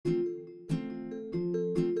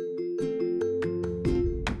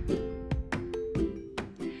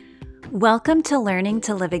Welcome to Learning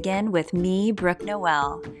to Live Again with me, Brooke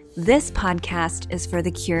Noel. This podcast is for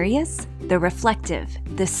the curious, the reflective,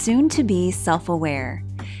 the soon-to-be self-aware.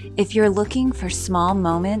 If you're looking for small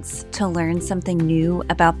moments to learn something new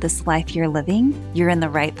about this life you're living, you're in the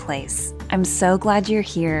right place. I'm so glad you're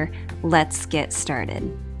here. Let's get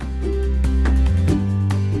started.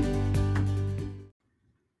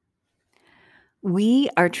 We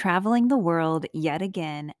are traveling the world yet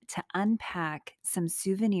again to unpack some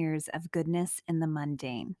souvenirs of goodness in the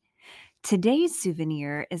mundane. Today's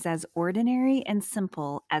souvenir is as ordinary and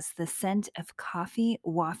simple as the scent of coffee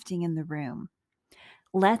wafting in the room.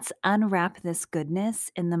 Let's unwrap this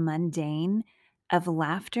goodness in the mundane of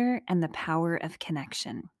laughter and the power of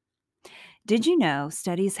connection. Did you know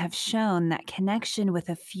studies have shown that connection with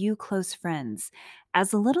a few close friends,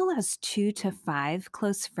 as little as 2 to 5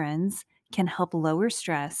 close friends, can help lower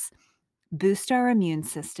stress, boost our immune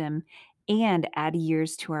system, and add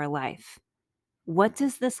years to our life? What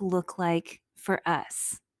does this look like for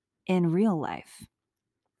us in real life?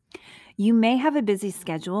 You may have a busy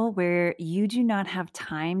schedule where you do not have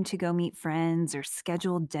time to go meet friends or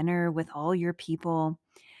schedule dinner with all your people.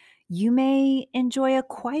 You may enjoy a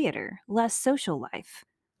quieter, less social life.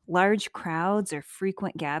 Large crowds or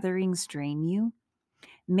frequent gatherings drain you.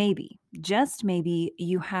 Maybe, just maybe,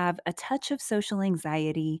 you have a touch of social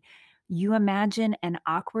anxiety. You imagine an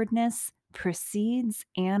awkwardness precedes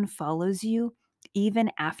and follows you even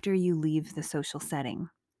after you leave the social setting.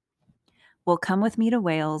 Well, come with me to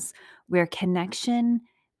Wales, where connection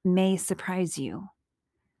may surprise you.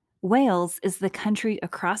 Wales is the country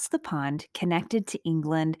across the pond connected to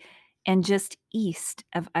England and just east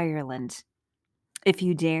of Ireland. If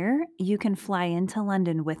you dare, you can fly into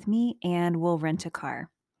London with me and we'll rent a car.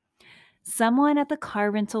 Someone at the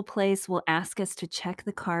car rental place will ask us to check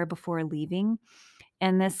the car before leaving.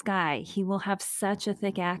 And this guy, he will have such a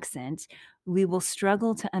thick accent, we will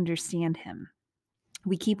struggle to understand him.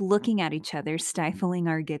 We keep looking at each other, stifling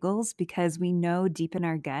our giggles, because we know deep in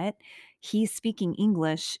our gut, he's speaking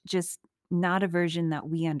English, just not a version that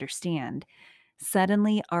we understand.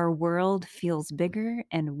 Suddenly, our world feels bigger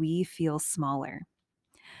and we feel smaller.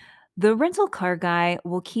 The rental car guy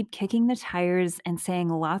will keep kicking the tires and saying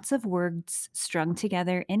lots of words strung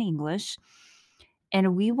together in English.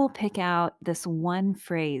 And we will pick out this one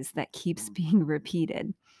phrase that keeps being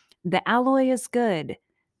repeated. The alloy is good,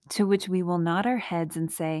 to which we will nod our heads and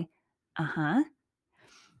say, uh-huh.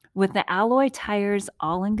 With the alloy tires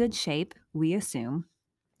all in good shape, we assume,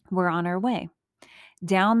 we're on our way.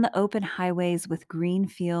 Down the open highways with green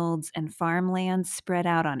fields and farmlands spread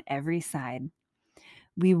out on every side.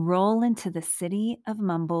 We roll into the city of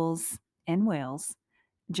Mumbles in Wales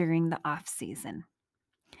during the off-season.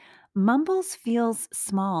 Mumbles feels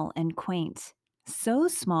small and quaint. So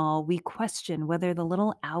small, we question whether the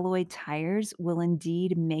little alloy tires will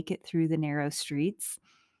indeed make it through the narrow streets.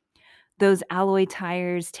 Those alloy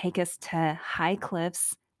tires take us to high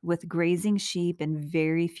cliffs with grazing sheep and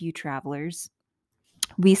very few travelers.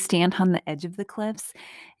 We stand on the edge of the cliffs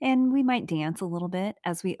and we might dance a little bit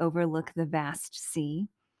as we overlook the vast sea.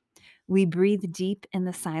 We breathe deep in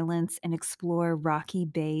the silence and explore rocky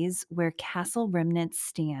bays where castle remnants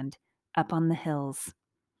stand up on the hills.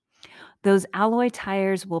 Those alloy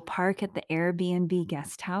tires will park at the Airbnb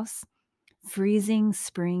guest house. Freezing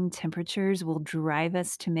spring temperatures will drive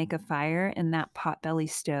us to make a fire in that potbelly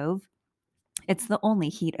stove. It's the only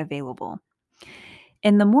heat available.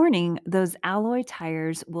 In the morning, those alloy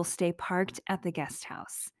tires will stay parked at the guest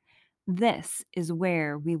house. This is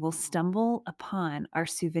where we will stumble upon our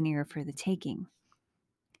souvenir for the taking.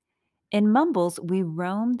 In Mumbles, we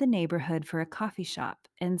roam the neighborhood for a coffee shop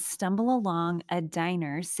and stumble along a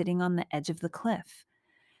diner sitting on the edge of the cliff.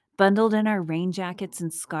 Bundled in our rain jackets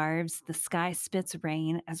and scarves, the sky spits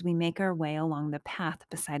rain as we make our way along the path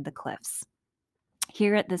beside the cliffs.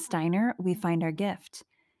 Here at this diner, we find our gift.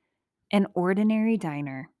 An ordinary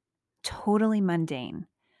diner, totally mundane,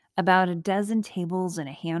 about a dozen tables and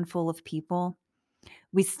a handful of people.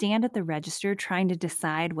 We stand at the register trying to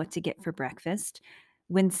decide what to get for breakfast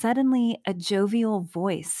when suddenly a jovial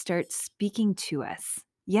voice starts speaking to us.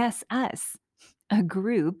 Yes, us. A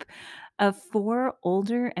group of 4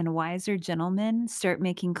 older and wiser gentlemen start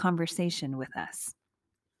making conversation with us.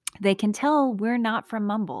 They can tell we're not from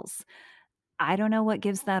Mumbles. I don't know what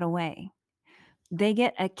gives that away. They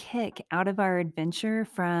get a kick out of our adventure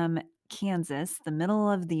from Kansas, the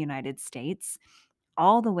middle of the United States,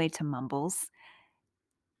 all the way to Mumbles,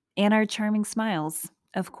 and our charming smiles,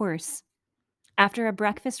 of course. After a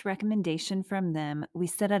breakfast recommendation from them, we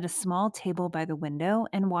sit at a small table by the window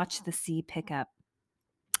and watch the sea pick up.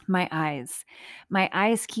 My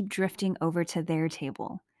eyes keep drifting over to their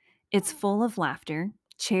table. It's full of laughter.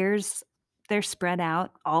 Chairs, they're spread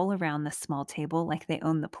out all around the small table like they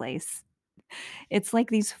own the place. It's like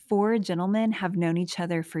these four gentlemen have known each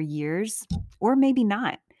other for years, or maybe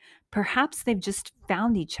not. Perhaps they've just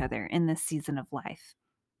found each other in this season of life.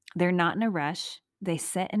 They're not in a rush. They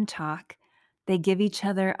sit and talk. They give each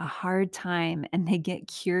other a hard time and they get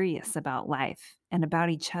curious about life and about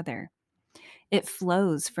each other. It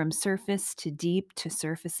flows from surface to deep to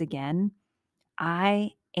surface again.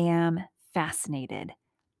 I am fascinated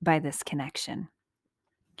by this connection.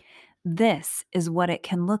 This is what it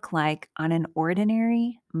can look like on an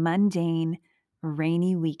ordinary, mundane,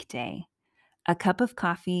 rainy weekday. A cup of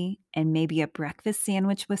coffee and maybe a breakfast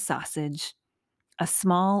sandwich with sausage, a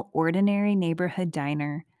small, ordinary neighborhood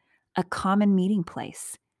diner, a common meeting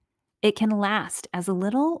place. It can last as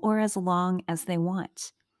little or as long as they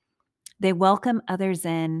want. They welcome others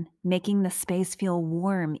in, making the space feel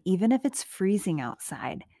warm even if it's freezing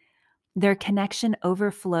outside. Their connection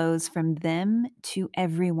overflows from them to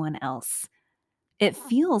everyone else. It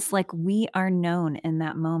feels like we are known in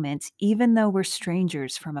that moment, even though we're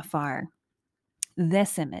strangers from afar.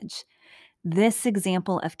 This image, this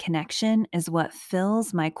example of connection is what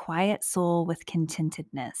fills my quiet soul with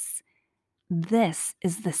contentedness. This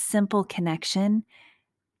is the simple connection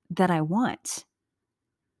that I want.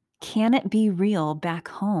 Can it be real back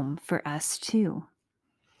home for us too?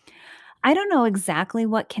 I don't know exactly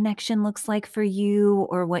what connection looks like for you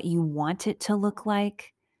or what you want it to look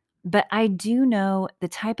like, but I do know the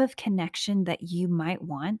type of connection that you might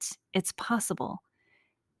want. It's possible.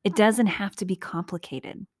 It doesn't have to be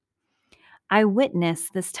complicated. I witness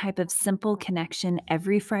this type of simple connection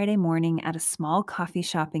every Friday morning at a small coffee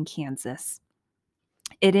shop in Kansas.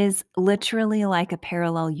 It is literally like a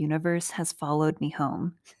parallel universe has followed me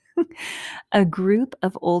home. A group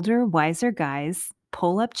of older, wiser guys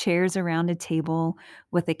pull up chairs around a table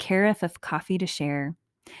with a carafe of coffee to share.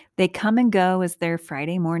 They come and go as their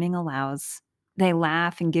Friday morning allows. They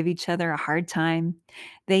laugh and give each other a hard time.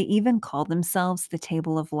 They even call themselves the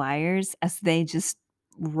Table of Liars as they just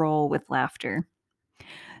roll with laughter.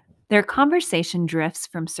 Their conversation drifts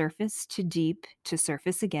from surface to deep to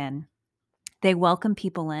surface again. They welcome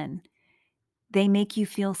people in. They make you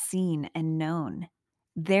feel seen and known.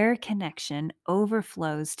 Their connection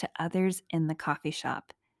overflows to others in the coffee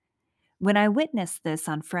shop. When I witness this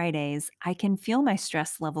on Fridays, I can feel my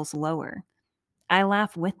stress levels lower. I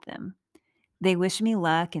laugh with them. They wish me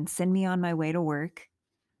luck and send me on my way to work.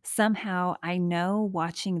 Somehow, I know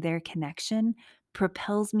watching their connection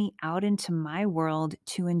propels me out into my world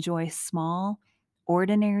to enjoy small,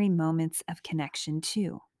 ordinary moments of connection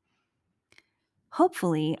too.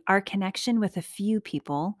 Hopefully, our connection with a few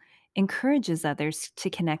people encourages others to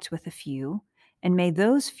connect with a few, and may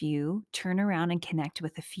those few turn around and connect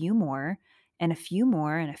with a few more, and a few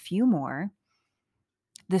more, and a few more.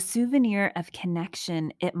 The souvenir of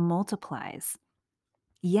connection, it multiplies.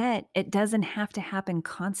 Yet, it doesn't have to happen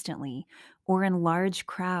constantly or in large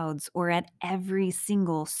crowds or at every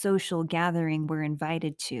single social gathering we're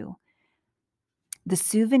invited to. The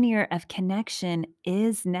souvenir of connection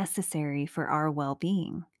is necessary for our well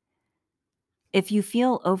being. If you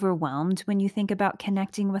feel overwhelmed when you think about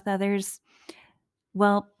connecting with others,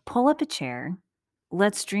 well, pull up a chair.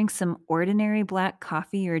 Let's drink some ordinary black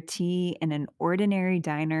coffee or tea in an ordinary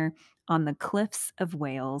diner on the cliffs of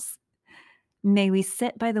Wales. May we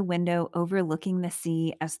sit by the window overlooking the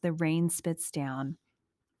sea as the rain spits down.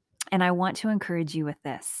 And I want to encourage you with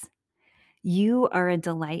this. You are a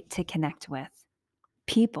delight to connect with.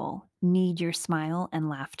 People need your smile and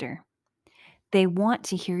laughter. They want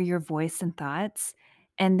to hear your voice and thoughts,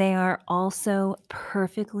 and they are also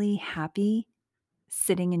perfectly happy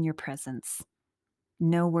sitting in your presence.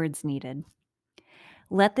 No words needed.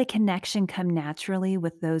 Let the connection come naturally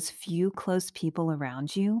with those few close people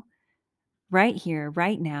around you. Right here,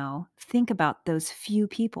 right now, think about those few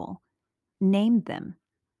people. Name them.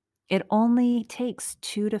 It only takes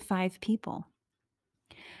 2 to 5 people.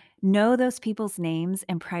 Know those people's names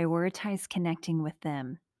and prioritize connecting with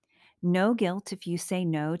them. No guilt if you say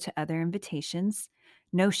no to other invitations.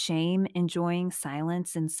 No shame enjoying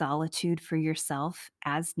silence and solitude for yourself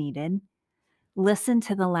as needed. Listen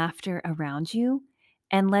to the laughter around you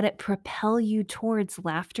and let it propel you towards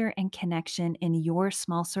laughter and connection in your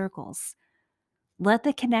small circles. Let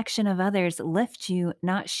the connection of others lift you,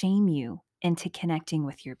 not shame you, into connecting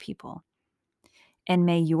with your people. And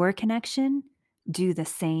may your connection do the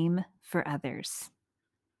same for others.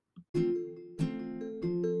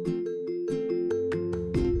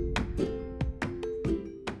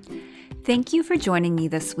 Thank you for joining me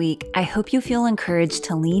this week. I hope you feel encouraged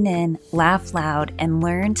to lean in, laugh loud, and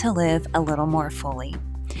learn to live a little more fully.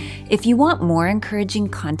 If you want more encouraging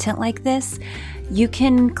content like this, you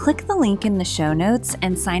can click the link in the show notes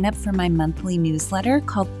and sign up for my monthly newsletter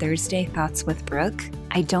called Thursday Thoughts with Brooke.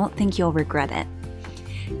 I don't think you'll regret it.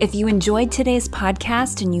 If you enjoyed today's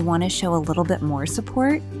podcast and you want to show a little bit more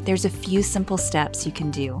support, there's a few simple steps you can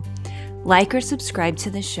do. Like or subscribe to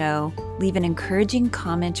the show, leave an encouraging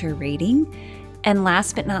comment or rating, and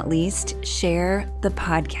last but not least, share the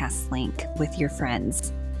podcast link with your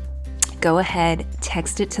friends. Go ahead,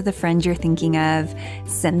 text it to the friend you're thinking of,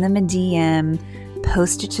 send them a DM,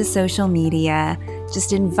 post it to social media.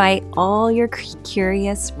 Just invite all your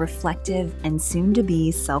curious, reflective, and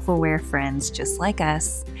soon-to-be self-aware friends just like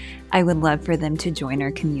us. I would love for them to join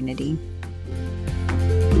our community.